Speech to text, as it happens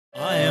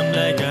I am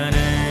like an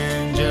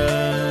angel,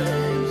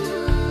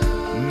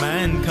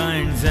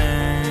 mankind's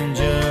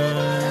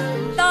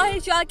angel.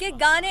 Tahir Shah के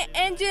गाने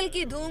angel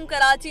की धूम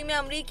कराची में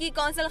अमरीकी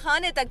कौंसल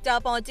खाने तक जा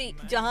पहुंची,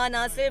 जहां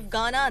न सिर्फ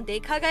गाना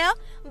देखा गया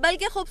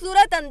बल्कि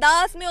खूबसूरत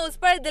अंदाज में उस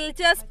पर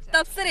दिलचस्प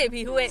तबसरे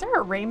भी हुए। Is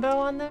there a rainbow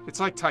on there? It's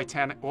like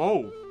Titanic.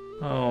 Whoa.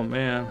 Oh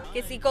man.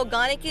 किसी को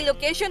गाने की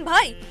लोकेशन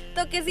भाई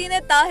तो किसी ने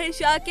ताहिर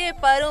शाह के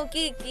पैरों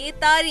की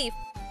तारीफ।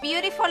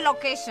 Beautiful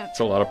location. It's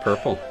a lot of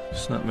purple.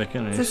 It's not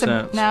making any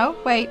sense. No,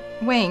 wait,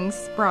 wings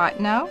brought,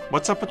 no?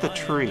 What's up with the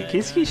tree?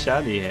 किसकी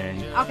शादी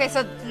है? Okay,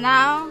 so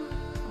now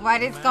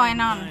what is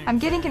going on? I'm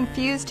getting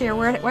confused here.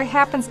 What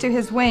happens to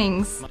his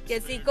wings?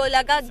 किसी को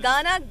लगा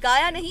गाना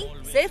गाया नहीं,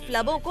 सिर्फ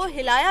लबों को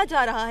हिलाया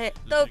जा रहा है,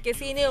 तो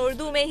किसी ने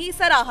उर्दू में ही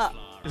सराहा।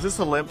 Is this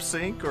a lip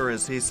sync or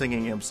is he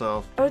singing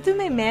himself? Urdu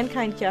में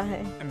mankind क्या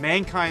है?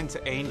 Mankind's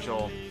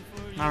angel.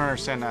 I don't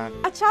understand that.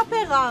 अच्छा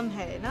पैगाम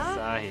है ना?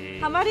 सही।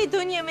 हमारी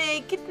दुनिया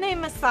में कितने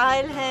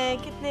मसाइल हैं,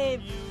 कितने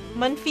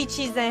मनफी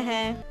चीजें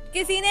हैं।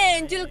 किसी ने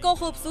एंजल को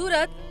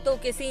खूबसूरत तो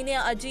किसी ने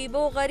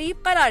अजीबो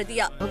गरीब करार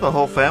दिया। The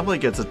whole family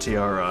gets a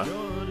tiara.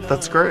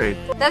 That's great.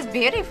 That's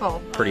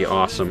beautiful. Pretty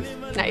awesome.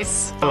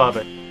 Nice. I love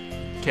it.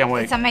 Can't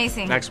wait. It's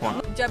amazing. Next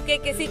one. जबकि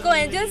किसी को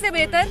एंजल से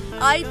बेहतर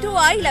आई टू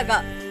आई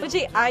लगा।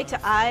 मुझे eye to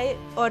eye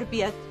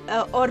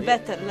और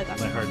बेहतर लगा।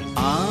 My heart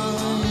is.